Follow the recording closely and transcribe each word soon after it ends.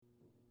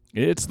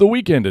It's the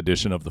weekend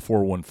edition of the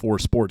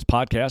 414 Sports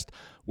Podcast.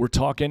 We're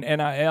talking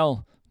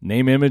NIL,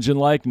 name, image, and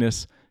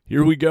likeness.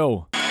 Here we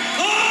go.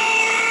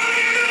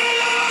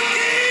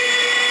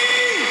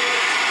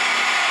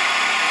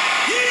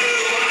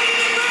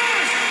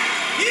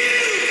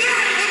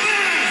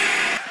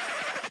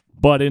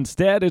 But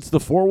instead, it's the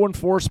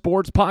 414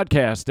 Sports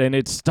Podcast, and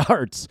it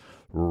starts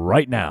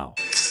right now.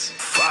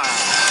 5,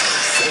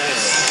 4,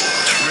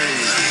 3,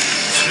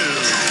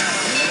 2, 1.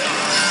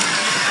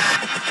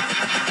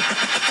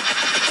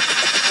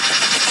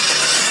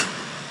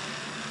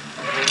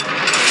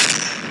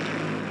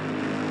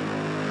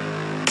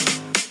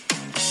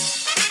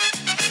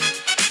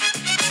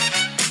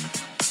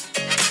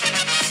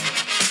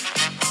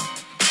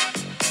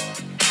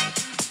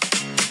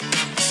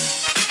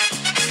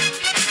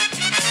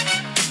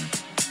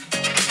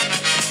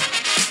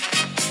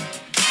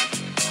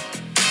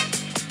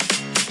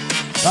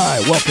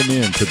 Hi, welcome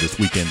in to this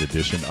weekend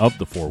edition of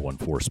the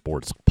 414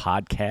 Sports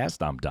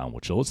Podcast. I'm Don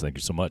Wachillis. Thank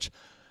you so much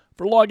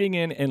for logging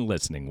in and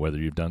listening, whether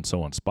you've done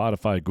so on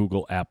Spotify,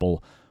 Google,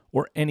 Apple,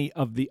 or any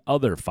of the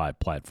other 5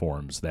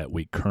 platforms that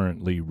we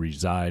currently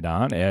reside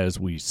on. As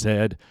we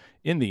said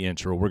in the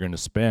intro, we're going to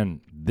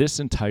spend this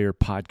entire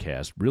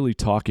podcast really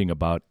talking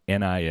about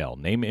NIL,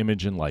 name,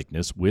 image, and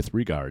likeness, with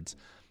regards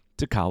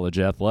to college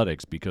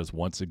athletics, because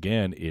once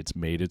again, it's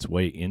made its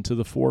way into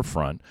the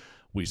forefront.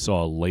 We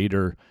saw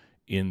later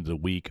in the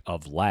week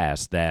of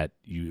last that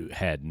you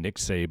had Nick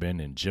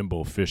Saban and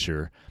Jimbo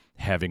Fisher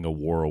having a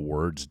war of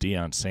words.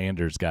 Deion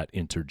Sanders got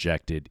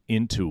interjected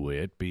into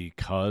it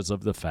because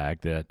of the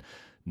fact that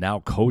now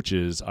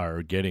coaches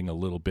are getting a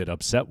little bit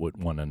upset with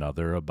one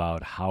another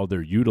about how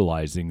they're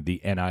utilizing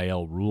the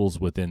NIL rules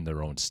within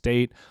their own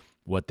state,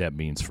 what that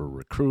means for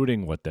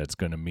recruiting, what that's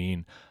going to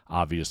mean,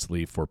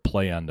 obviously, for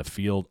play on the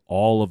field,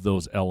 all of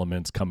those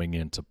elements coming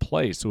into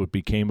play. So it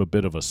became a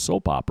bit of a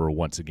soap opera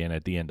once again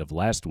at the end of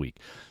last week.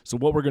 So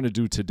what we're going to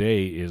do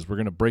today is we're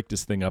going to break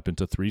this thing up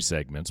into 3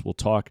 segments. We'll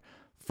talk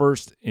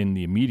first in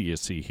the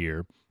immediacy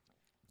here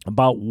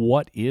about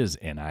what is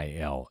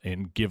NIL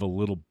and give a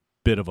little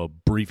bit of a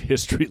brief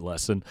history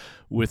lesson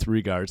with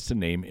regards to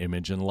name,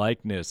 image, and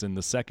likeness. In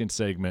the second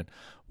segment,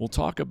 we'll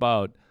talk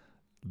about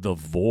the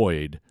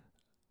void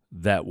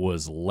that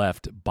was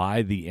left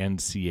by the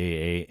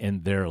NCAA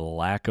and their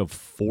lack of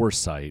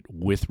foresight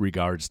with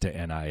regards to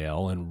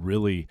NIL, and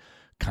really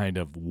kind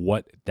of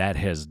what that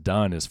has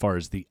done as far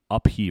as the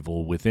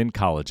upheaval within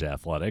college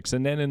athletics.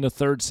 And then in the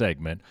third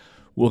segment,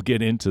 we'll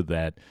get into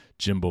that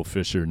Jimbo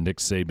Fisher, Nick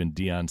Saban,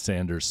 Deion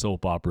Sanders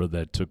soap opera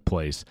that took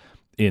place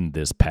in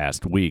this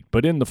past week.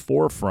 But in the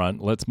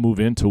forefront, let's move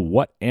into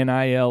what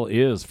NIL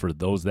is for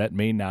those that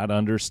may not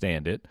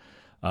understand it.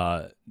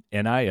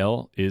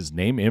 NIL is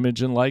name,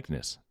 image, and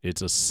likeness.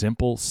 It's a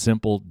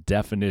simple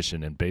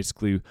definition, and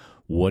basically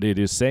what it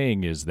is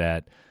saying is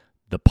that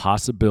the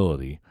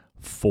possibility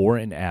for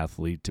an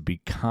athlete to be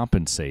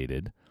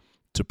compensated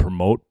to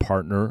promote,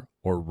 partner,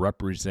 or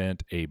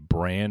represent a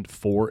brand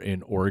for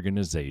an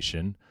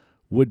organization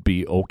would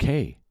be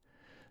okay.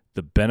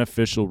 The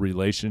beneficial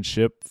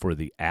relationship for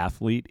the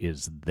athlete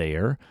is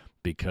there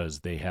because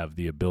they have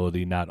the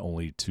ability not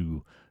only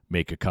to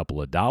make a couple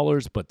of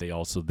dollars, but they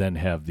also then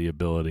have the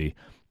ability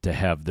to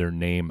have their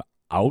name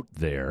out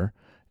there.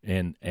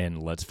 And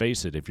let's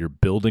face it, if you're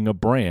building a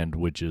brand,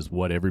 which is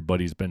what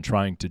everybody's been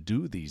trying to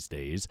do these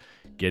days,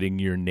 getting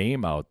your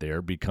name out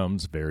there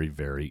becomes very,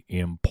 very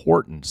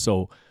important.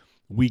 So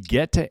we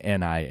get to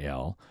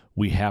NIL,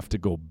 we have to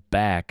go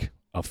back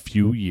a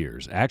few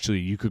years. Actually,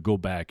 you could go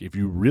back, if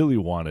you really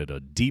wanted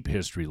a deep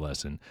history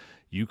lesson,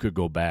 you could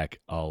go back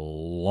a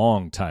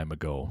long time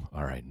ago.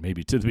 All right,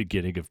 maybe to the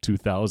beginning of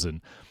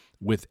 2000,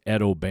 with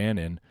Ed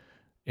O'Bannon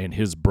and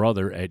his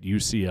brother at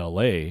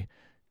UCLA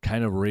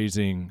kind of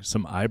raising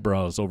some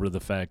eyebrows over the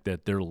fact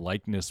that their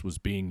likeness was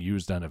being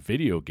used on a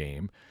video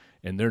game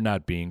and they're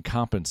not being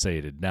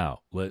compensated. Now,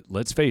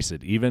 let's face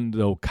it, even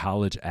though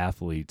college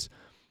athletes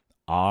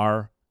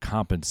are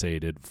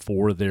compensated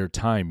for their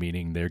time,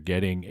 meaning they're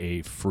getting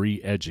a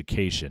free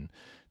education,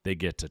 they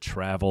get to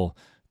travel,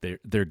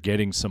 they're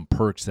getting some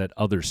perks that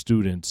other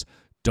students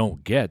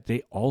don't get,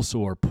 they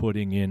also are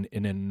putting in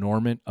an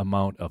enormous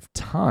amount of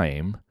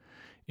time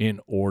in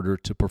order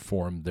to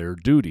perform their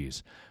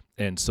duties.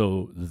 And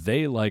so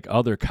they, like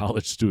other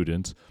college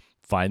students,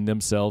 find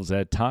themselves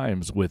at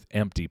times with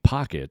empty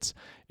pockets.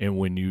 And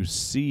when you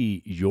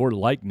see your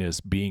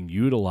likeness being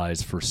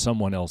utilized for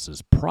someone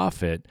else's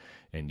profit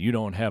and you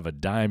don't have a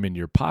dime in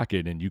your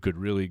pocket and you could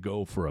really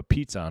go for a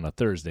pizza on a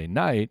Thursday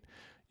night,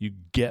 you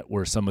get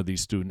where some of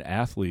these student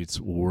athletes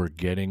were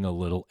getting a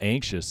little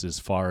anxious as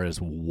far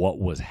as what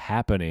was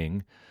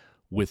happening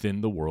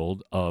within the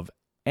world of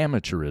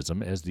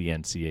amateurism, as the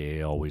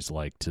NCAA always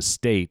liked to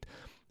state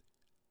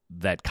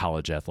that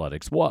college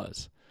athletics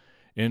was.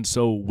 And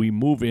so we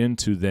move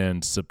into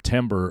then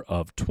September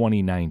of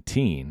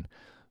 2019.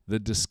 The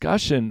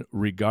discussion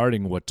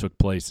regarding what took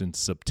place in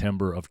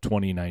September of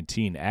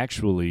 2019,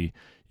 actually,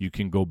 you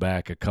can go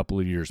back a couple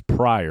of years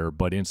prior,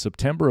 but in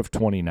September of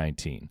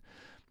 2019,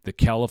 the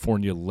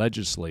California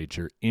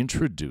legislature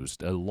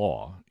introduced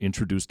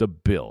a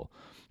bill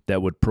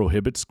that would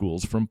prohibit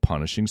schools from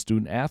punishing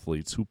student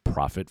athletes who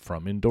profit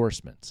from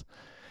endorsements.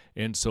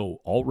 And so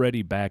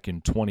already back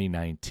in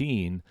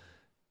 2019,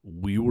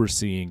 we were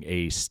seeing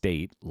a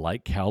state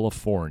like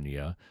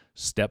California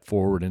step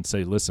forward and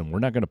say, listen, we're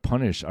not going to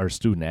punish our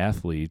student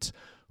athletes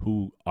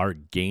who are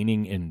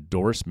gaining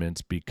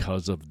endorsements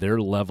because of their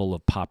level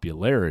of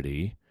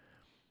popularity.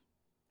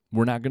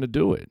 We're not going to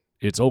do it.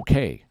 It's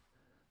okay.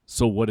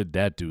 So what did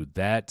that do?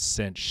 That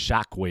sent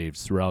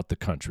shockwaves throughout the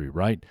country,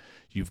 right?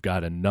 You've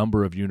got a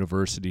number of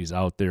universities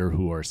out there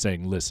who are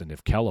saying, listen,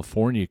 if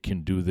California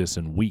can do this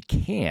and we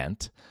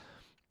can't,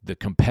 the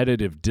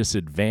competitive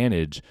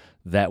disadvantage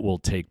that will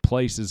take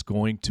place is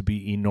going to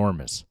be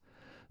enormous.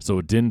 So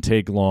it didn't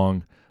take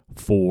long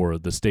for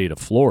the state of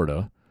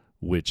Florida,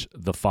 which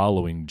the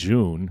following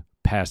June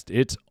passed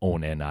its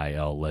own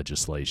NIL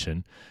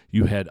legislation.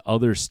 You had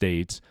other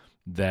states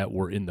that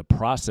were in the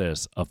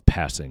process of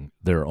passing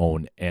their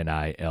own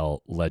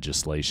NIL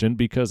legislation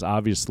because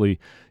obviously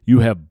you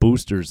have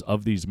boosters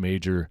of these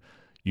major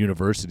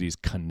universities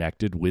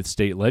connected with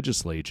state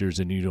legislatures,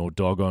 and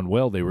doggone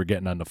well they were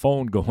getting on the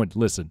phone going,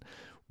 listen,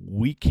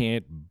 we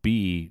can't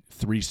be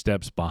 3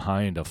 steps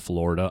behind a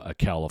Florida, a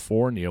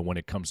California when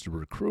it comes to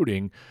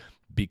recruiting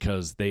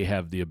because they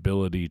have the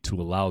ability to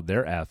allow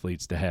their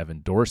athletes to have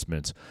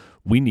endorsements.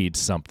 We need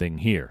something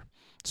here.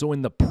 So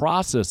in the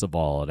process of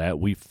all of that,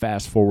 we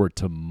fast forward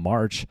to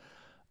March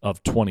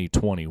of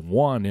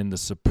 2021, and the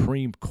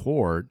Supreme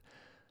Court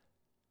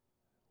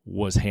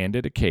was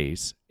handed a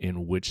case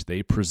in which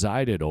they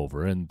presided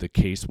over, and the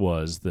case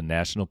was the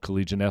National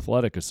Collegiate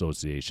Athletic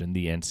Association,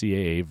 the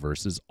NCAA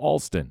versus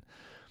Alston.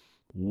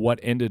 What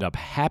ended up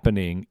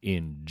happening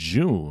in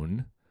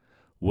June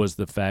was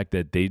the fact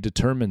that they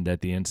determined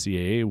that the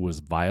NCAA was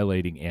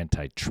violating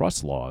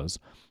antitrust laws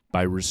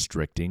by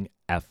restricting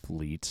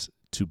athletes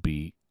to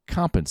be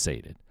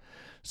compensated.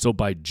 So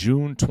by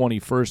June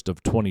 21st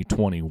of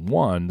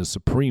 2021, the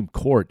Supreme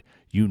Court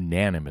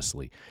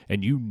unanimously,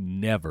 and you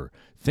never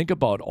think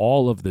about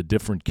all of the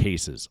different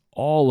cases,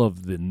 all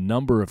of the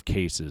number of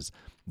cases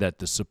that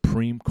the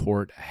Supreme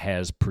Court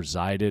has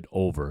presided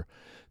over,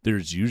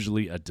 there's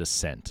usually a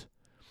dissent.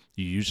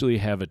 You usually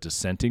have a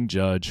dissenting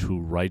judge who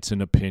writes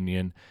an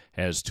opinion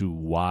as to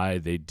why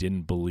they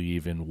didn't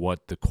believe in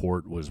what the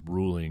court was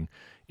ruling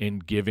in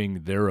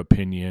giving their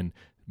opinion.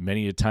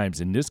 Many a times,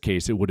 in this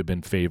case, it would have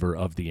been favor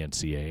of the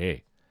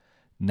NCAA.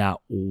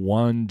 Not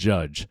one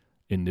judge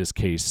in this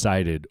case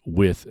sided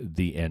with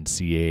the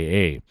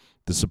NCAA.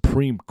 The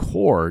Supreme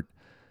Court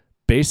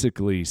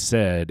basically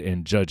said,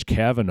 and Judge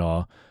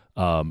Kavanaugh,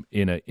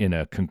 in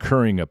a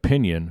concurring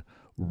opinion,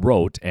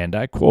 wrote, and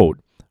I quote,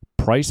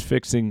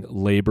 "Price-fixing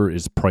labor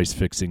is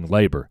price-fixing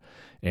labor,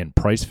 and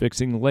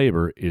price-fixing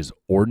labor is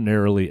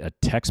ordinarily a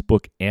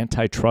textbook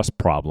antitrust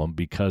problem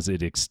because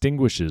it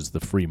extinguishes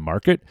the free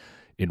market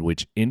in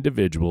which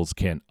individuals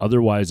can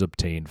otherwise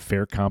obtain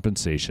fair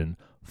compensation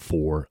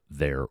for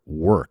their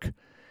work."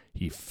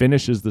 He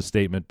finishes the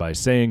statement by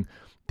saying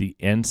the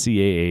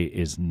NCAA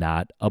is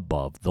not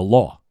above the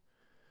law.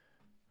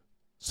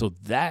 So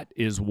that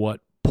is what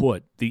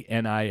put the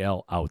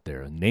NIL out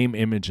there. Name,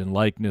 image, and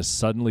likeness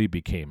suddenly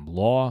became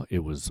law.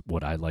 It was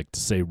what I like to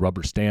say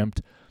rubber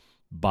stamped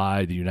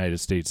by the United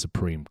States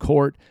Supreme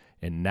Court.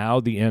 And now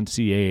the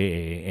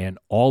NCAA and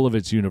all of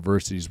its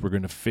universities were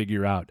going to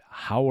figure out,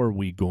 how are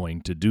we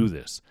going to do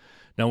this?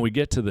 Now we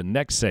get to the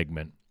next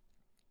segment,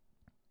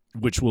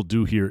 which we'll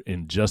do here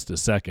in just a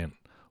second.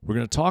 We're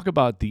going to talk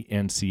about the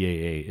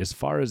NCAA as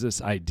far as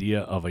this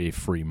idea of a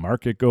free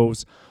market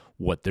goes,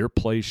 what their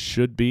place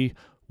should be,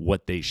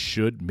 what they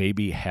should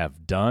maybe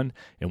have done,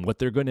 and what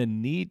they're going to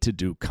need to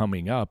do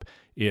coming up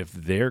if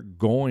they're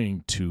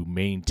going to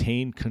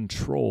maintain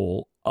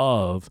control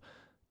of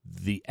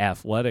the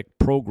athletic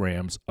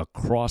programs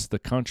across the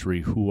country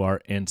who are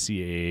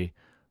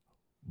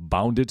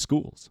NCAA-bounded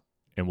schools.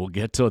 And we'll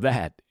get to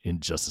that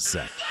in just a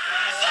sec.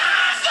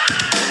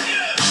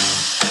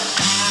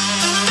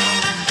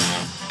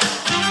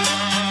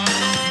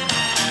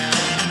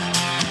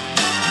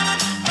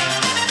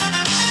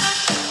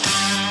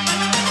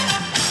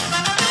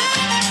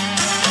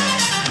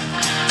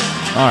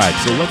 All right,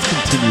 so let's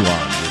continue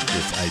on with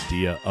this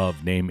idea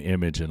of name,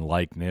 image, and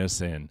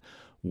likeness and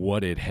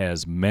what it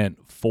has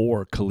meant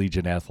for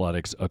collegiate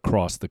athletics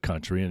across the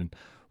country. And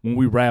when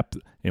we wrap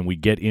and we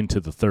get into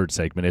the third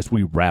segment, as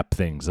we wrap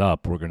things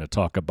up, we're going to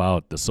talk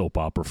about the soap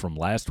opera from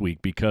last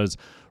week, because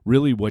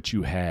really what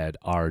you had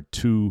are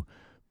two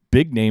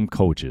big-name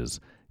coaches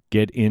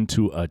get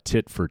into a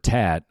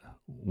tit-for-tat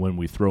when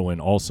we throw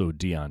in also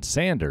Deion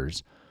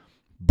Sanders.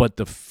 But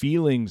the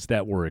feelings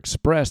that were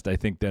expressed, I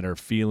think that are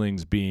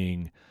feelings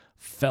being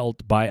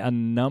felt by a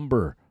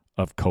number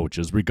of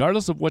coaches,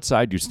 regardless of what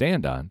side you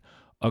stand on,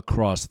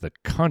 across the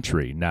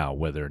country. Now,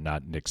 whether or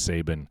not Nick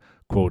Saban,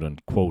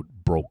 quote-unquote,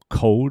 broke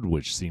code,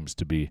 which seems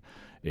to be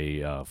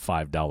a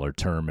 $5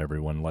 term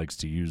everyone likes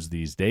to use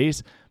these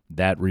days,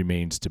 that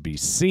remains to be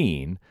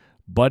seen.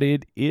 But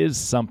it is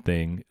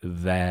something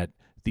that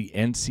the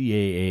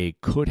NCAA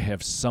could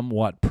have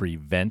somewhat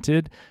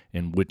prevented,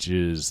 and which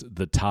is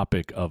the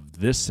topic of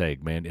this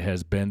segment,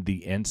 has been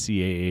the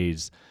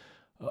NCAA's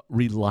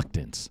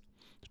reluctance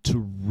to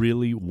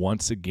really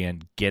once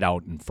again get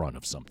out in front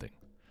of something.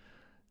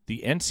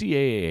 The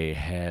NCAA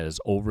has,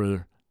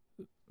 over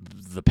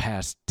the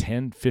past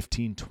 10,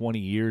 15, 20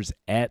 years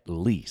at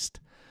least,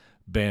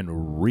 been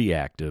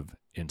reactive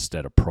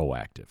instead of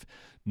proactive,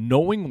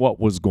 knowing what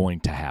was going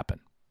to happen.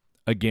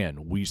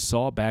 Again, we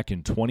saw back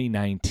in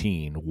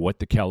 2019 what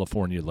the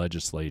California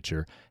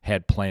legislature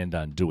had planned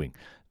on doing.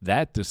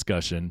 That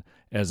discussion,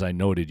 as I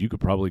noted, you could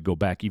probably go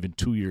back even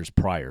 2 years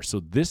prior. So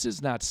this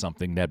is not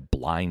something that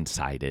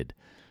blindsided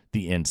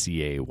the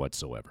NCAA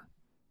whatsoever.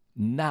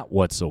 Not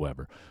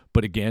whatsoever.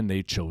 But again,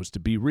 they chose to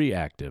be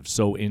reactive.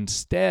 So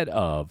instead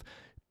of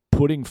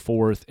putting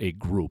forth a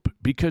group,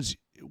 because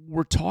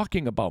we're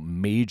talking about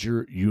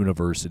major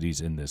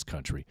universities in this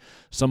country,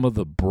 some of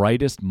the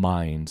brightest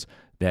minds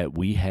that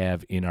we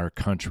have in our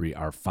country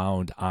are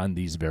found on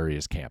these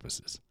various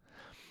campuses.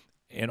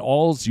 And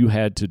all you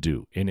had to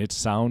do, and it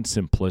sounds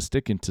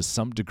simplistic, and to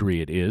some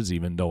degree it is,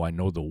 even though I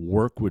know the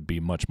work would be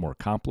much more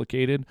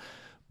complicated,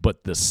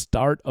 but the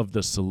start of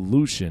the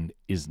solution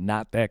is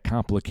not that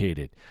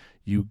complicated.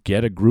 You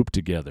get a group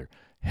together.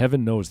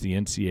 Heaven knows the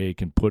NCAA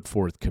can put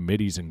forth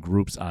committees and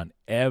groups on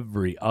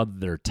every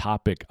other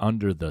topic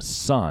under the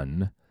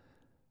sun,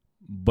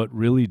 but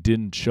really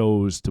didn't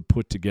choose to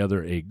put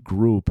together a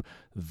group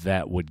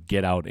that would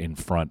get out in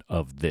front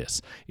of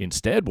this.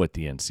 Instead, what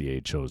the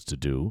NCAA chose to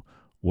do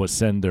was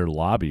send their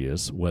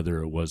lobbyists,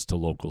 whether it was to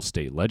local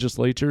state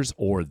legislatures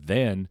or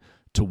then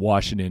to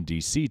Washington,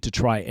 D.C., to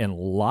try and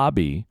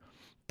lobby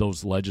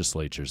those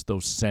legislatures,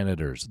 those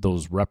senators,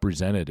 those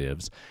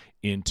representatives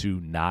into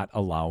not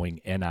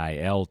allowing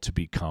NIL to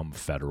become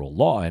federal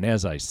law. And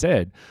as I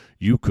said,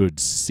 you could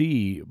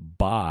see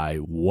by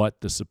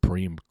what the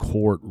Supreme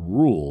Court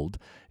ruled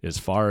as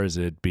far as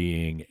it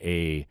being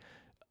a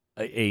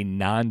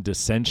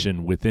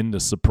non-dissension within the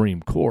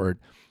Supreme Court,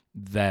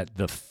 that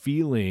the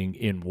feeling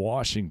in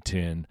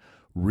Washington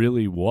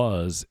really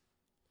was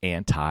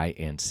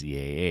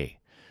anti-NCAA.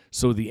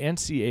 So the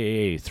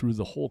NCAA, through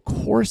the whole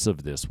course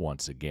of this,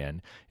 once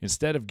again,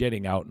 instead of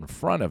getting out in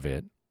front of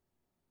it,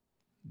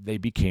 they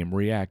became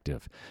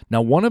reactive.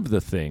 Now, one of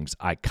the things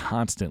I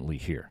constantly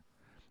hear,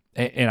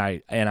 and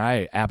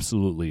I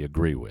absolutely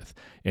agree with,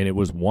 and it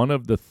was one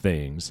of the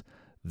things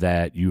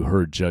that you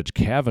heard Judge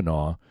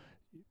Kavanaugh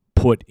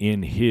put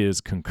in his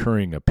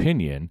concurring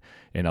opinion,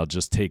 and I'll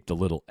just take the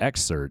little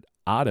excerpt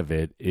out of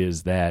it,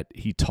 is that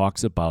he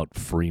talks about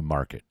free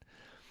market.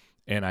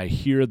 And I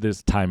hear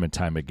this time and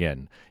time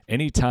again.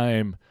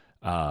 Anytime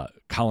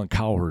Colin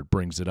Cowherd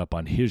brings it up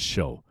on his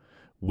show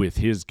with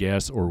his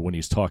guests, or when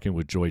he's talking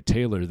with Joy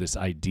Taylor, this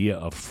idea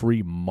of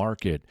free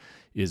market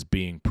is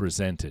being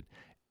presented.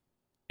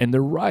 And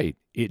they're right.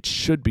 It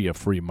should be a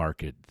free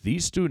market.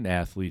 These student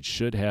athletes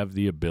should have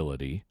the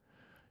ability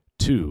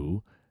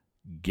to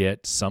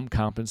get some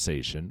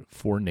compensation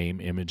for name,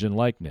 image, and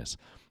likeness,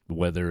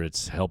 whether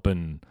it's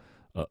helping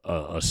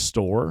a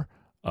store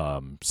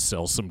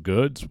sell some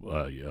goods,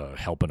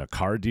 helping a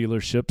car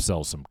dealership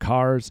sell some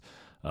cars,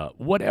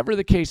 whatever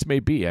the case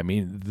may be. I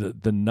mean,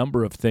 the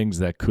number of things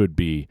that could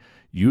be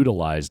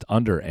utilized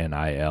under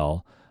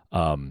NIL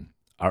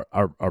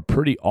are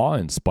pretty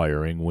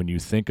awe-inspiring when you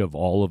think of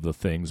all of the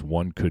things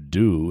one could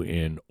do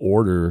in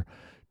order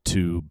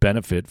to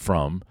benefit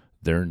from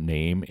their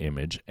name,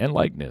 image, and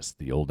likeness,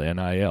 the old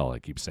NIL. I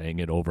keep saying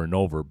it over and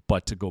over,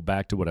 but to go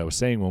back to what I was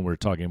saying when we were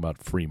talking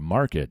about free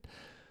market,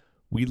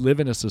 we live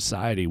in a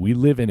society, we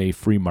live in a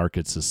free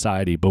market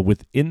society, but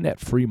within that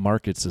free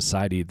market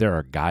society, there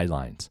are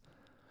guidelines,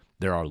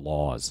 there are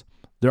laws,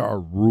 there are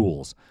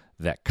rules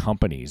that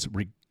companies,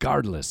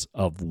 regardless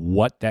of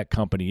what that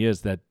company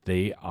is, that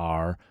they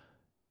are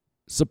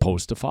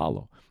supposed to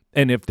follow.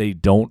 And if they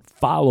don't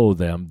follow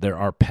them, there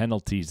are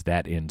penalties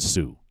that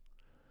ensue.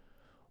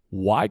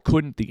 Why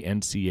couldn't the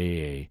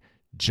NCAA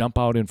jump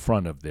out in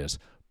front of this,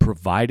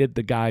 provided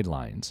the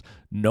guidelines,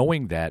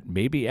 knowing that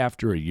maybe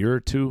after a year or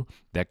two,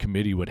 that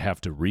committee would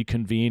have to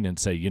reconvene and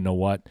say, you know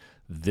what,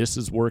 this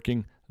is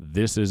working,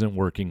 this isn't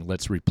working,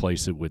 let's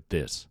replace it with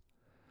this.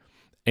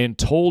 And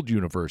told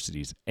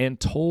universities and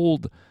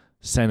told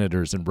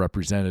senators and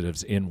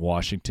representatives in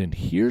Washington,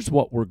 here's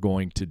what we're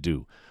going to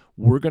do.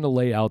 We're going to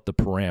lay out the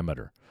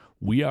parameter.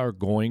 We are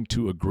going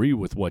to agree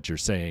with what you're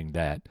saying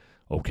that,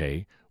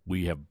 okay,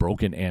 we have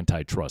broken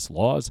antitrust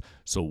laws,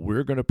 so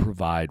we're going to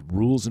provide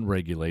rules and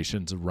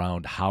regulations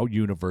around how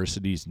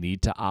universities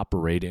need to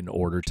operate in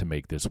order to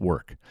make this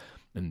work.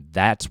 And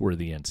that's where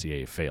the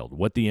NCAA failed.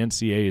 What the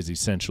NCAA has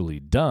essentially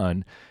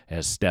done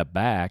has stepped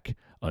back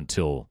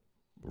until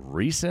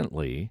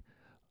recently,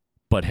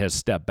 but has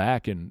stepped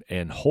back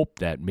and hoped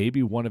that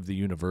maybe one of the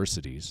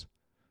universities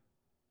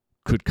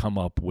could come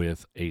up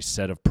with a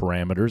set of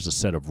parameters, a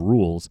set of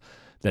rules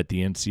that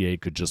the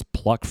NCAA could just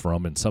pluck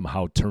from and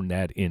somehow turn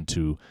that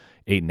into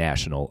a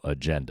national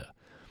agenda.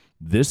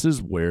 This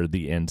is where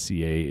the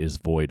NCAA is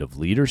void of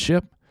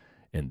leadership,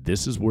 and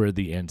this is where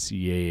the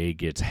NCAA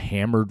gets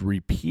hammered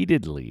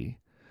repeatedly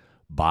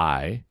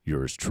by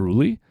yours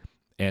truly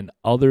and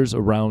others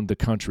around the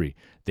country.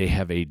 They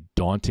have a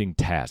daunting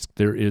task.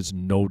 There is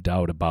no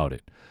doubt about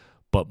it.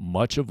 But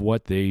much of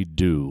what they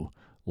do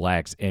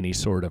lacks any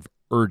sort of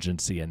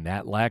urgency, and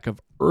that lack of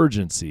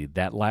urgency,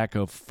 that lack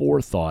of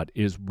forethought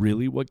is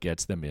really what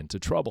gets them into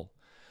trouble.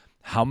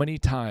 How many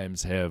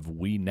times have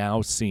we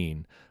now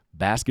seen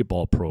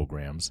basketball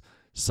programs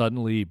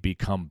suddenly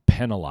become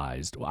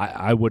penalized?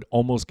 I would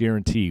almost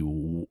guarantee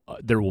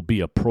there will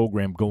be a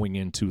program going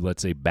into,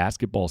 let's say,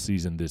 basketball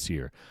season this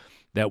year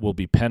that will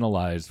be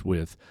penalized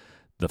with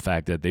the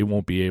fact that they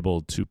won't be able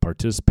to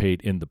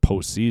participate in the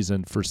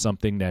postseason for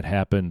something that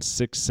happened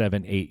 6,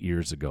 7, 8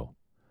 years ago.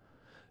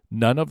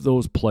 None of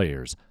those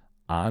players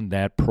on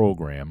that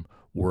program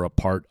were a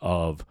part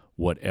of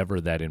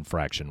whatever that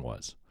infraction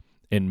was.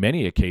 In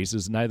many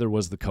cases, neither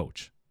was the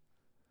coach.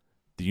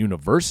 The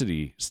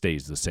university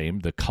stays the same.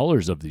 The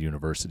colors of the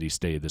university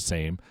stay the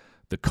same.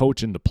 The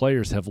coach and the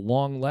players have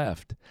long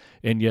left,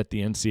 and yet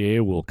the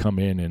NCAA will come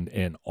in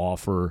and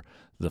offer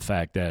the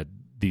fact that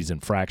these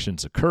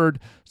infractions occurred,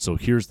 so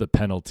here's the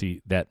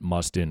penalty that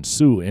must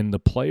ensue. And the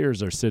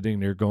players are sitting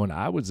there going,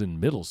 I was in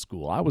middle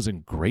school. I was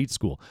in grade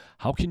school.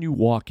 How can you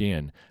walk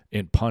in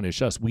and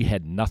punish us? We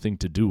had nothing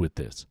to do with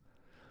this.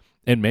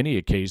 In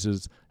many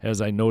cases,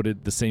 as I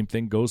noted, the same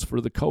thing goes for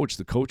the coach.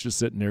 The coach is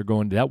sitting there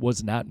going, that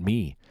was not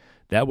me.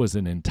 That was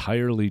an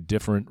entirely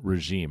different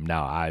regime.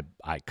 Now,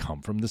 I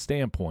come from the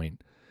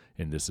standpoint,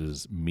 and this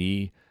is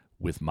me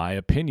with my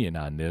opinion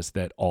on this,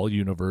 that all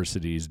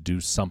universities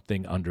do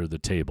something under the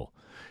table.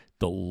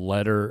 The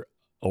letter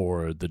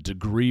or the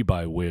degree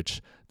by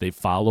which they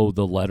follow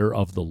the letter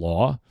of the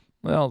law,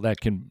 well,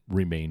 that can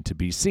remain to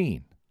be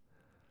seen.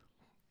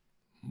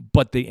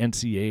 But the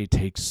NCAA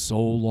takes so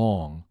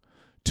long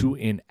to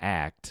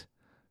enact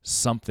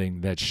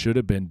something that should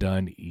have been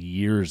done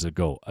years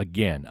ago.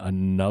 Again,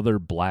 another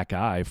black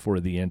eye for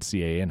the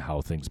NCAA and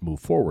how things move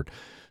forward.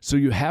 So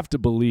you have to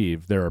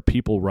believe there are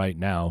people right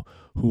now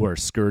who are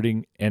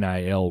skirting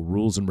NIL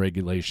rules and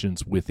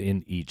regulations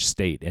within each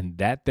state. And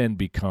that then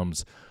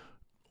becomes,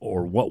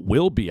 or what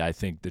will be, I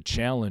think, the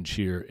challenge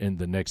here in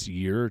the next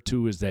year or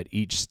two, is that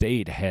each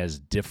state has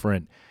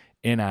different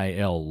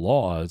NIL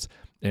laws.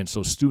 And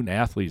so student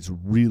athletes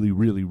really,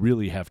 really,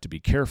 really have to be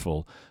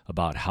careful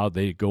about how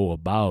they go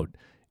about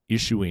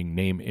issuing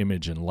name,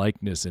 image, and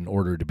likeness in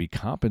order to be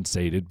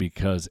compensated,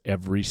 because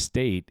every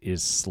state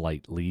is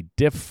slightly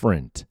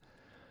different.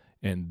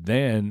 And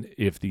then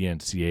if the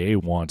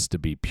NCAA wants to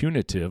be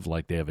punitive,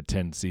 like they have a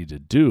tendency to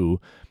do,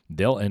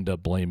 they'll end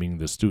up blaming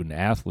the student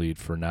athlete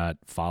for not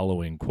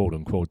following, quote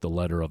unquote, the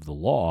letter of the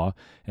law,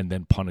 and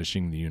then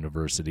punishing the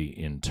university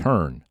in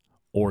turn,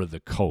 or the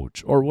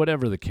coach, or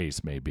whatever the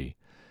case may be.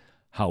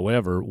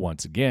 However,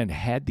 once again,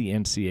 had the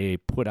NCAA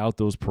put out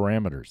those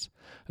parameters,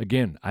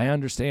 again, I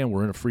understand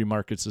we're in a free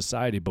market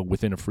society, but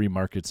within a free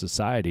market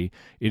society,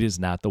 it is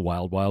not the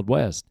wild, wild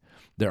west.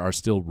 There are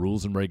still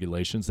rules and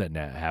regulations that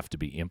have to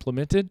be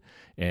implemented,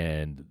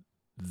 and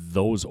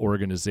those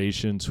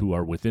organizations who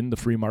are within the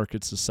free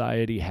market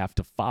society have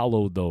to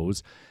follow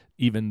those,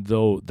 even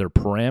though they're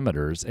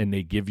parameters, and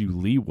they give you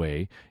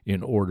leeway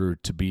in order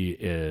to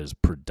be as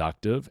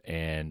productive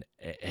and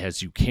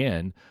as you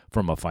can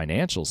from a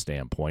financial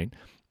standpoint.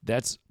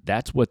 That's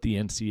what the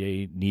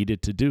NCAA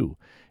needed to do.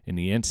 And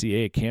the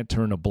NCAA can't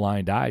turn a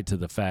blind eye to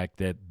the fact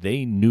that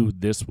they knew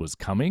this was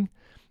coming,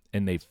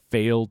 and they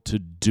failed to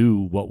do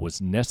what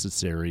was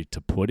necessary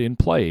to put in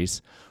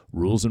place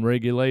rules and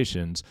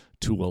regulations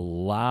to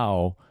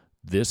allow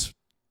this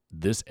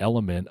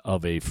element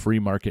of a free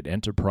market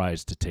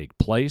enterprise to take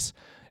place,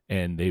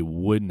 and they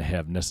wouldn't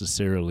have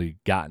necessarily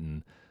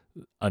gotten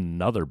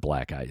another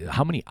black eye.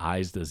 How many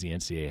eyes does the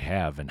NCAA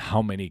have, and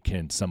how many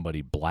can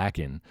somebody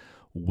blacken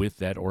with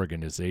that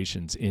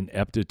organization's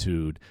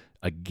ineptitude,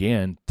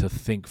 again, to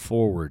think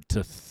forward,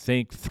 to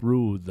think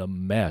through the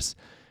mess,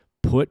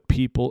 put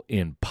people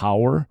in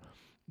power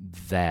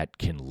that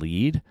can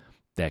lead,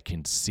 that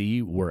can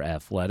see where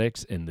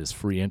athletics in this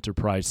free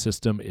enterprise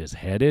system is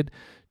headed,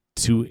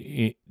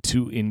 to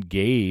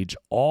engage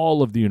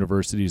all of the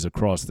universities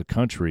across the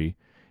country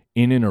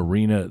in an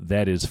arena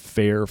that is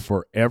fair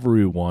for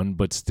everyone,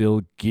 but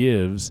still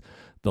gives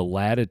the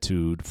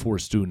latitude for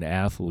student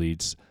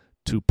athletes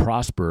to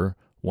prosper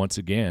once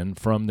again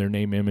from their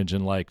name, image,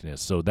 and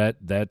likeness. So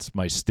that's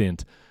my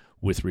stint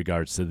with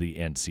regards to the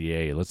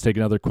NCAA. Let's take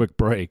another quick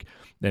break,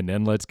 and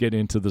then let's get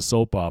into the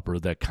soap opera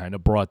that kind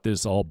of brought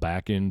this all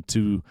back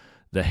into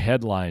the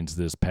headlines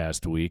this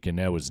past week, and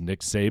that was Nick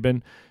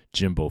Saban,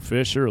 Jimbo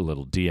Fisher, a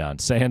little Deion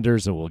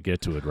Sanders, and we'll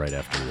get to it right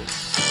after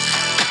this.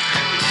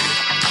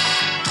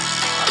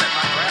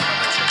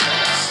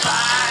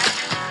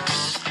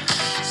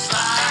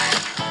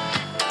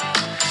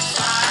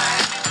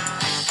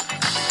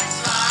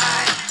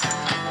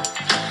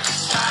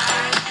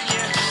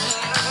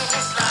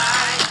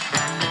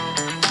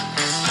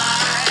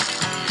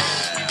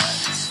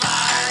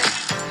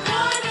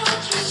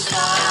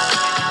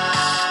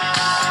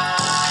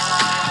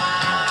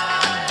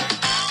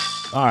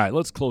 All right,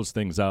 let's close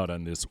things out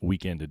on this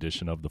weekend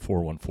edition of the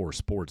 414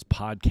 Sports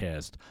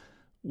Podcast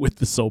with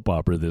the soap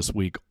opera this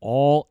week,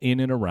 all in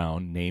and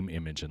around name,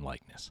 image, and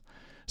likeness.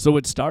 So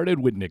it started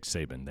with Nick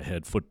Saban, the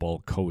head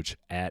football coach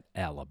at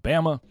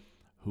Alabama,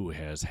 who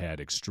has had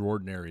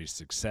extraordinary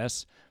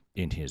success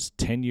in his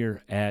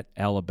tenure at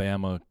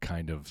Alabama,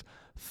 kind of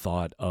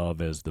thought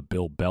of as the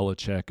Bill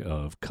Belichick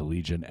of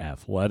collegiate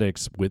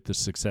athletics with the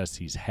success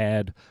he's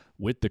had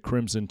with the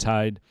Crimson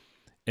Tide.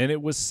 And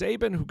it was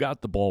Saban who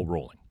got the ball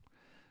rolling.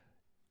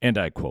 And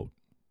I quote,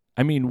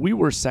 "I mean, we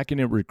were second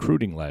in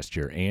recruiting last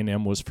year.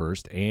 A&M was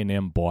first.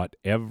 A&M bought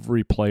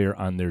every player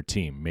on their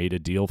team, made a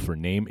deal for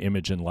name,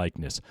 image, and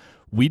likeness.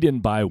 We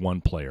didn't buy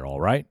one player, all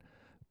right?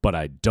 But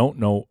I don't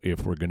know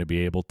if we're going to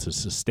be able to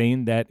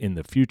sustain that in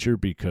the future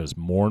because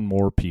more and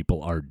more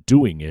people are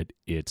doing it.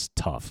 It's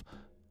tough,"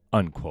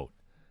 unquote.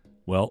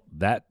 Well,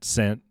 that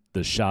sent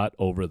the shot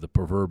over the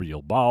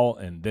proverbial bow,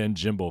 and then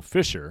Jimbo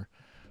Fisher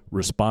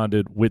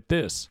responded with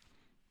this.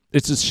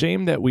 "It's a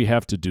shame that we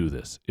have to do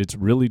this. It's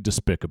really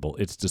despicable.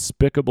 It's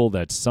despicable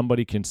that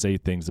somebody can say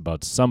things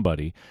about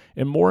somebody,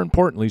 and more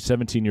importantly,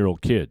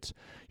 17-year-old kids.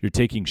 You're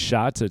taking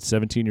shots at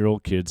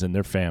 17-year-old kids and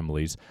their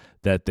families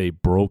that they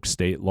broke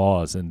state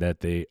laws and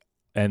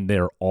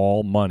they're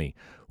all money.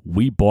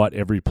 We bought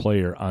every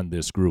player on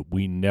this group.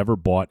 We never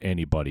bought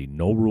anybody.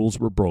 No rules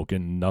were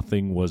broken.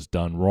 Nothing was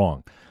done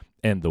wrong.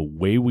 And the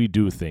way we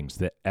do things,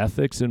 the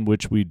ethics in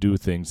which we do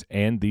things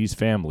and these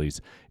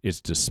families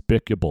is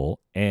despicable,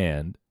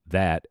 and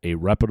that a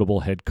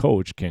reputable head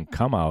coach can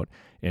come out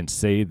and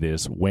say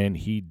this when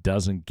he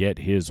doesn't get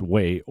his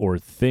way or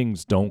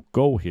things don't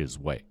go his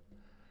way,"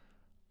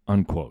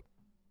 unquote.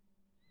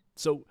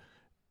 So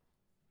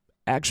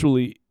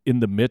actually, in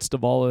the midst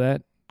of all of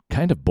that,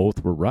 kind of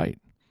both were right.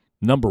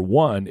 Number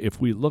one,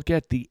 if we look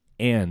at the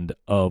end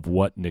of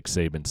what Nick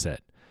Saban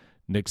said,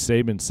 Nick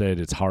Saban said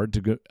it's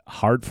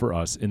hard for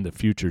us in the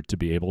future to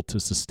be able to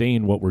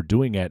sustain what we're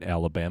doing at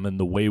Alabama and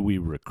the way we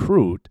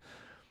recruit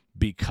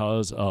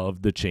because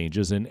of the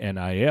changes in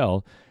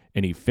NIL,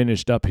 and he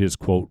finished up his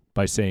quote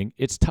by saying,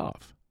 "It's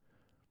tough."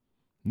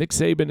 Nick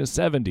Saban is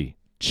 70.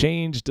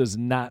 Change does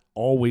not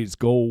always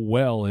go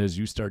well as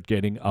you start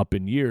getting up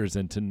in years,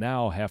 and to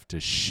now have to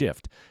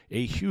shift,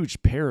 a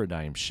huge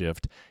paradigm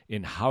shift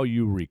in how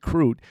you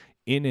recruit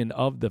in and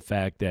of the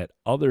fact that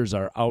others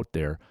are out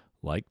there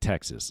like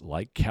Texas,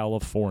 like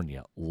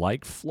California,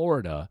 like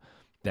Florida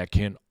that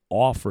can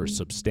offer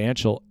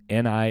substantial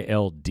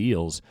NIL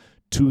deals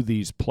to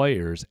these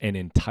players and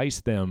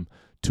entice them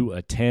to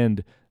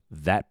attend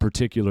that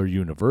particular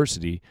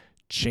university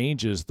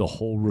changes the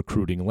whole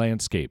recruiting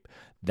landscape.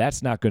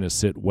 That's not going to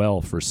sit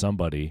well for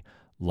somebody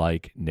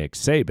like Nick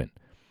Saban.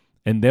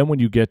 And then when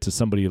you get to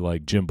somebody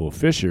like Jimbo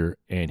Fisher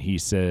and he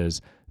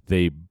says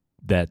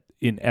that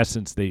in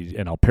essence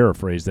and I'll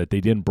paraphrase, that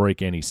they didn't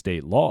break any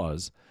state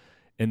laws,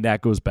 and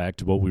that goes back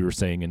to what we were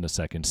saying in the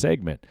second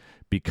segment,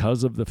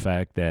 because of the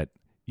fact that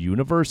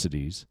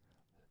universities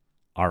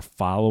are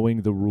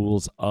following the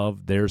rules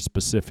of their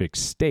specific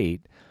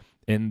state,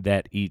 and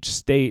that each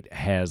state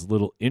has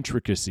little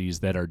intricacies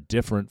that are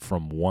different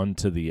from one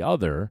to the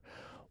other.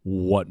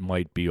 What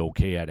might be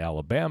okay at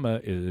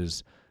Alabama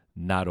is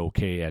not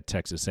okay at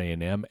Texas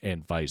A&M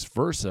and vice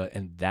versa,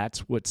 and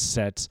that's what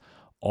sets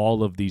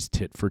all of these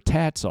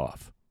tit-for-tats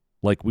off,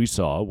 like we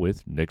saw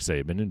with Nick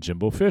Saban and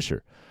Jimbo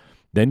Fisher.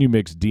 Then you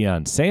mix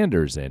Deion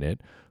Sanders in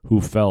it,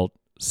 who felt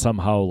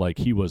somehow like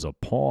he was a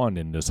pawn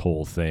in this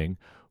whole thing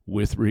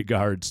with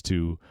regards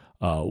to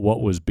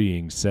what was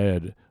being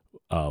said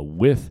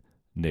with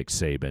Nick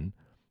Saban.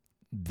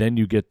 Then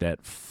you get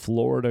that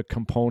Florida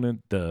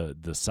component,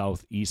 the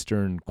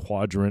southeastern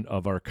quadrant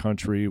of our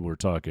country. We're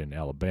talking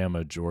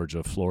Alabama,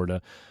 Georgia,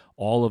 Florida,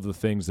 all of the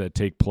things that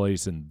take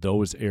place in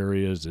those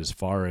areas as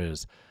far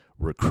as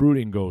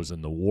recruiting goes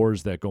and the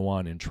wars that go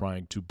on in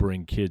trying to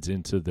bring kids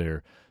into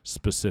their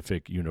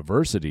specific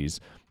universities.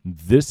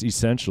 This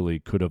essentially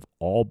could have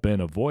all been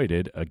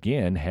avoided,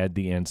 again, had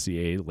the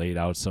NCAA laid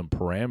out some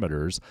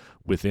parameters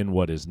within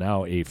what is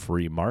now a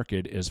free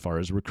market as far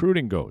as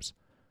recruiting goes.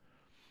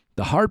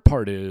 The hard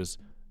part is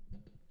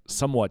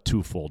somewhat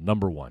twofold.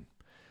 Number one,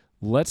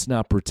 let's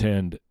not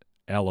pretend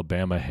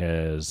Alabama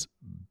has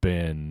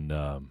been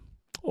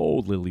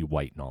lily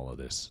white in all of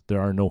this.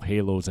 There are no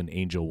halos and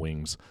angel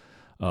wings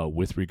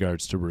with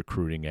regards to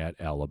recruiting at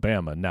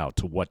Alabama. Now,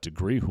 to what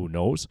degree, who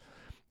knows?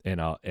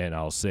 And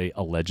I'll say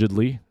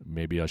allegedly.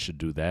 Maybe I should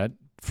do that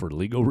for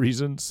legal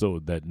reasons so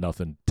that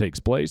nothing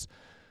takes place.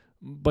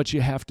 But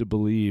you have to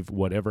believe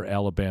whatever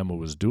Alabama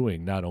was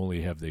doing, not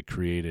only have they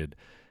created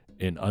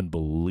an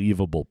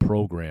unbelievable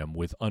program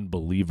with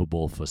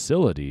unbelievable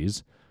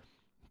facilities,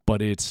 but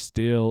it's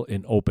still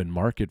an open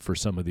market for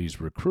some of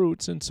these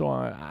recruits. And so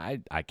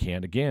I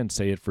can't, again,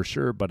 say it for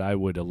sure, but I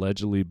would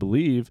allegedly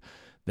believe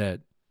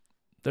that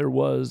there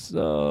was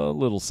a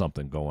little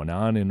something going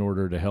on in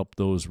order to help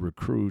those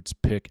recruits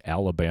pick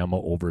Alabama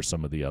over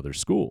some of the other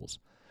schools.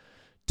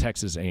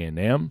 Texas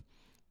A&M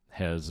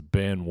has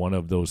been one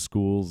of those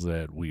schools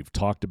that we've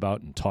talked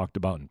about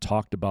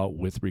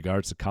with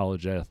regards to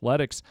college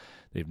athletics.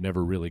 They've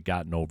never really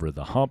gotten over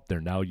the hump. They're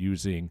now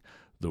using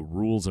the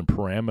rules and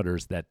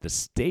parameters that the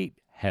state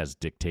has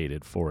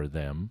dictated for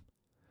them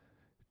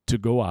to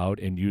go out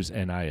and use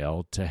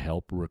NIL to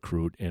help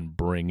recruit and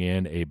bring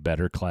in a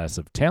better class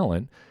of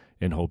talent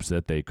in hopes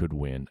that they could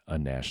win a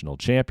national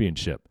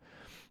championship.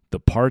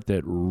 The part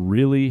that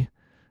really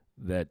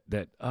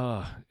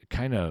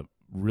kind of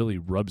really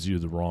rubs you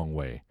the wrong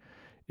way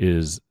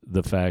is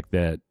the fact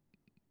that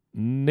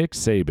Nick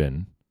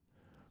Saban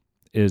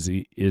is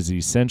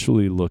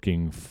essentially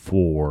looking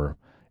for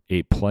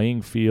a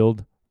playing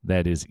field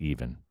that is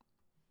even.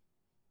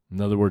 In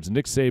other words,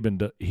 Nick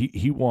Saban,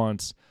 he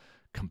wants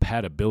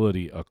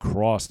compatibility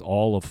across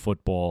all of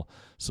football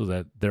so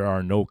that there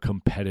are no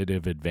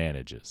competitive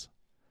advantages,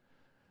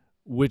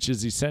 which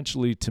is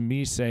essentially to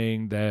me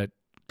saying that,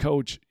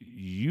 Coach,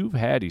 you've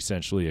had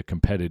essentially a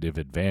competitive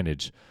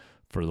advantage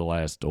for the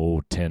last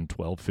 10,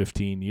 12,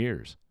 15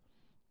 years.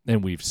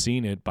 And we've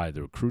seen it by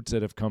the recruits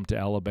that have come to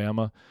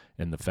Alabama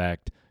and the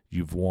fact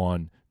you've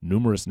won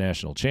numerous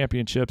national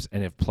championships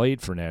and have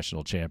played for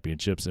national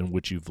championships in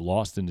which you've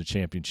lost in the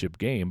championship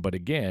game. But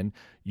again,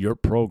 your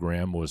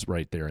program was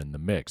right there in the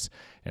mix.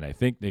 And I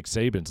think Nick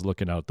Saban's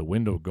looking out the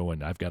window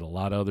going, I've got a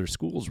lot of other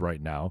schools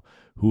right now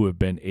who have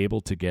been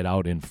able to get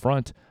out in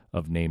front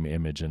of name,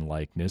 image, and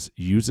likeness,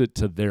 use it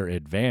to their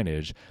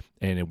advantage,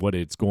 and what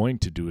it's going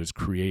to do is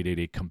create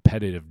a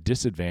competitive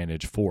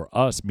disadvantage for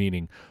us,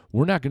 meaning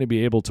we're not going to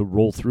be able to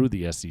roll through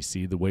the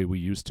SEC the way we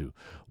used to.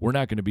 We're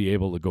not going to be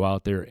able to go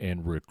out there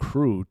and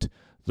recruit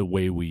the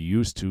way we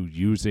used to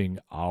using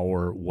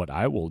our, what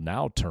I will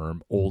now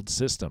term, old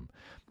system.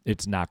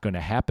 It's not going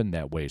to happen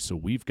that way. So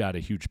we've got a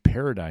huge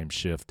paradigm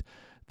shift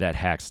that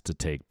has to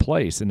take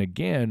place. And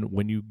again,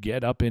 when you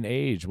get up in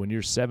age, when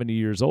you're 70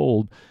 years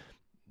old,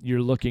 you're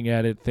looking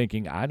at it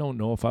thinking, I don't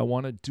know if I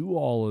want to do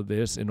all of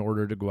this in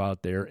order to go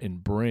out there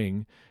and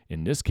bring,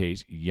 in this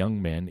case,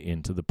 young men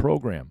into the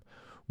program.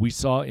 We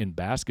saw in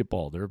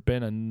basketball, there have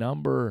been a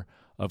number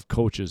of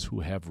coaches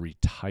who have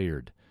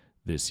retired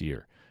this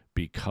year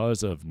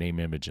because of name,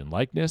 image, and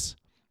likeness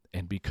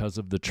and because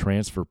of the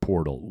transfer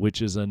portal,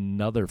 which is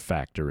another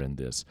factor in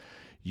this.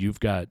 You've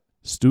got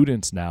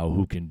students now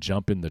who can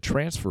jump in the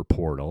transfer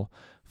portal,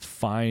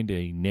 find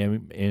a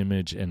name,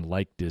 image, and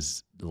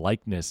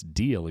likeness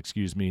deal,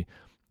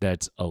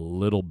 that's a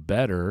little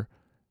better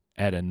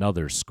at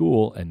another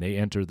school, and they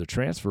enter the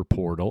transfer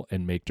portal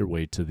and make their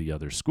way to the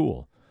other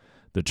school.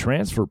 The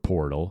transfer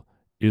portal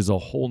is a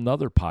whole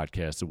nother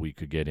podcast that we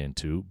could get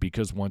into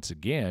because, once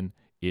again,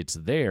 it's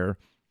there.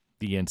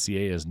 The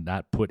NCAA has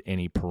not put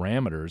any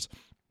parameters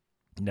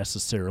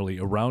necessarily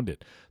around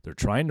it. They're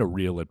trying to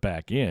reel it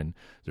back in.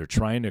 They're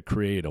trying to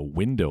create a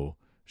window,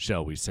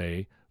 shall we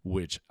say,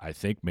 which I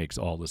think makes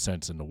all the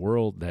sense in the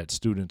world, that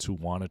students who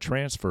want to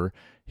transfer,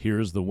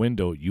 here's the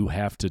window. You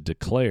have to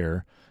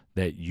declare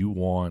that you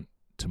want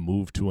to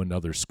move to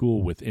another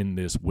school within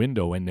this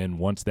window, and then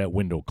once that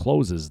window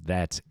closes,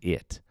 that's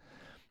it.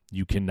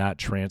 You cannot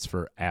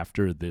transfer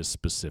after this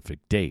specific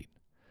date.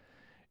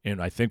 And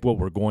I think what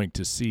we're going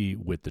to see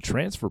with the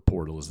transfer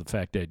portal is the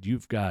fact that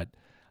you've got,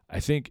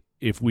 I think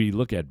if we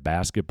look at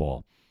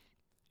basketball,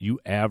 you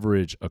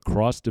average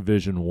across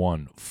Division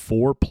I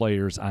 4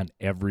 players on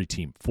every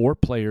team. 4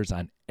 players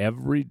on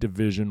every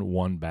Division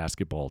I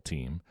basketball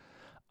team,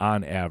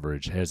 on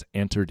average, has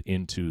entered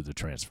into the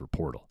transfer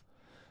portal.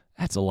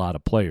 That's a lot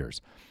of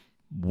players.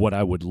 What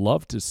I would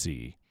love to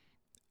see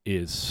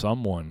is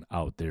someone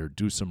out there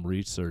do some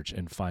research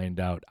and find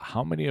out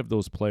how many of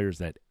those players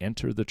that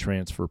enter the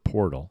transfer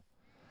portal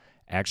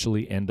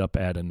actually end up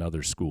at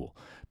another school.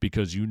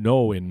 Because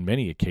in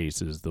many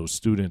cases, those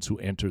students who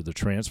enter the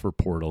transfer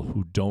portal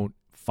who don't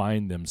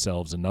find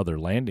themselves another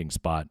landing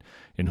spot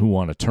and who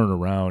want to turn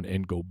around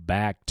and go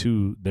back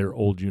to their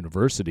old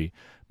university,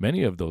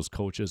 many of those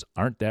coaches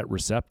aren't that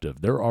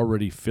receptive. They're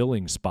already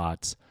filling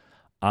spots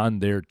on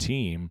their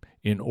team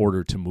in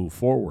order to move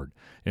forward.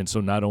 And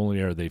so not only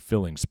are they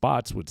filling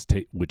spots,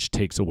 which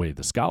takes away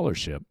the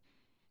scholarship,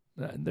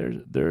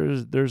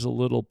 there's a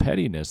little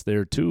pettiness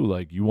there too.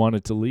 Like, you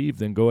wanted to leave,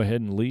 then go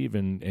ahead and leave,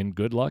 and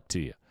good luck to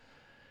you.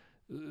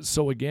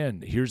 So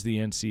again, here's the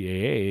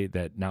NCAA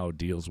that now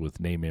deals with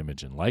name,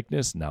 image, and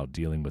likeness, now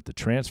dealing with the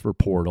transfer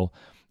portal,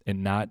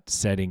 and not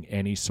setting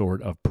any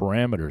sort of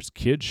parameters.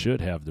 Kids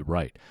should have the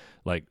right.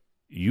 Like,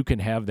 you can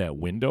have that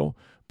window,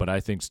 but I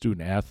think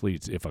student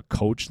athletes, if a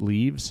coach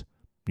leaves,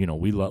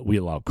 we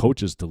allow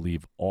coaches to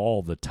leave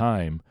all the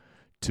time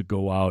to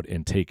go out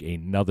and take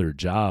another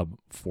job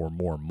for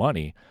more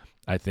money.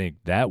 I think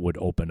that would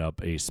open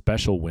up a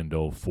special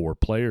window for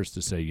players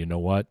to say, you know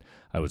what,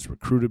 I was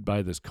recruited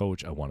by this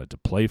coach. I wanted to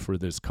play for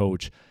this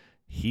coach.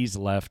 He's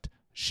left.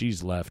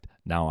 She's left.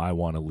 Now I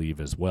want to leave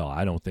as well.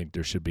 I don't think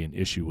there should be an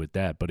issue with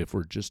that. But if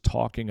we're just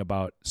talking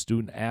about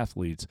student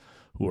athletes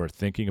who are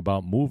thinking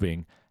about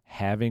moving,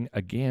 having,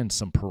 again,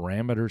 some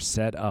parameters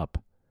set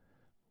up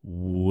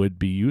would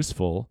be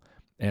useful,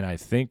 and I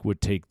think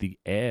would take the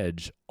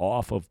edge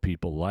off of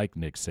people like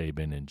Nick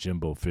Saban and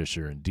Jimbo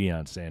Fisher and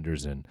Deion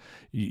Sanders, and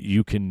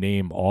you can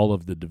name all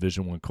of the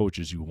Division I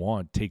coaches you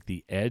want, take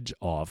the edge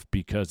off,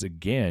 because,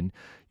 again,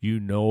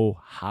 you know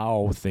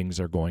how things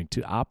are going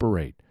to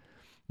operate.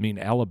 I mean,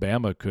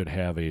 Alabama could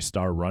have a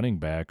star running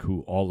back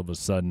who all of a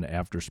sudden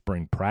after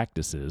spring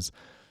practices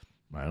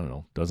I don't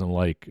know, doesn't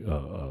like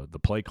the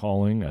play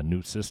calling, a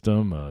new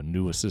system, a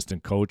new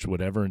assistant coach,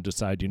 whatever, and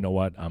decide, you know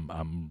what,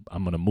 I'm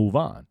going to move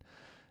on.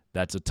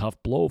 That's a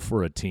tough blow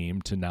for a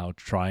team to now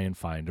try and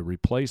find a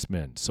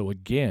replacement. So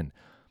again,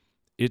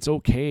 it's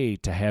okay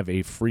to have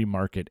a free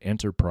market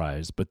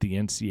enterprise, but the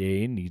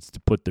NCAA needs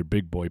to put their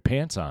big boy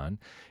pants on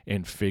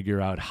and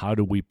figure out how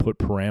do we put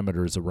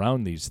parameters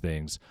around these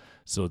things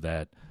so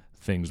that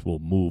things will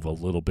move a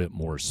little bit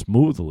more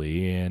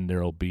smoothly and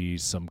there'll be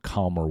some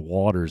calmer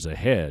waters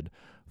ahead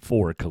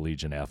for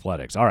collegiate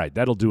athletics. All right,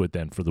 that'll do it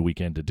then for the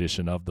weekend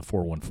edition of the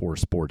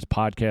 414 Sports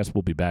Podcast.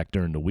 We'll be back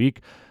during the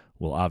week.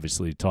 We'll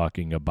obviously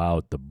talking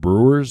about the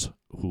Brewers,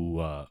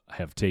 who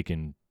have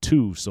taken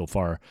 2 so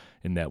far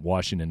in that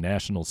Washington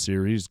National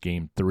Series.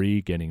 Game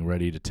 3 getting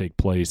ready to take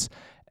place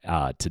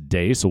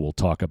today, so we'll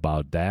talk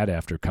about that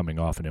after coming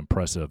off an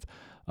impressive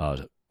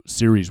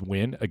series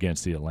win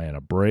against the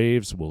Atlanta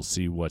Braves. We'll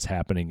see what's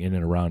happening in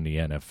and around the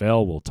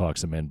NFL. We'll talk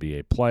some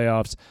NBA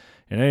playoffs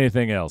and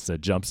anything else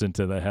that jumps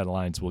into the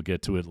headlines. We'll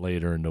get to it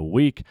later in the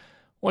week.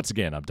 Once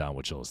again, I'm Don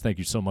Wachillis. Thank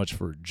you so much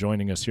for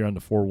joining us here on the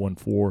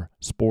 414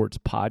 Sports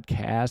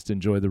Podcast.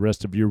 Enjoy the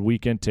rest of your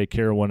weekend. Take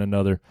care of one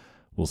another.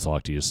 We'll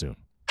talk to you soon.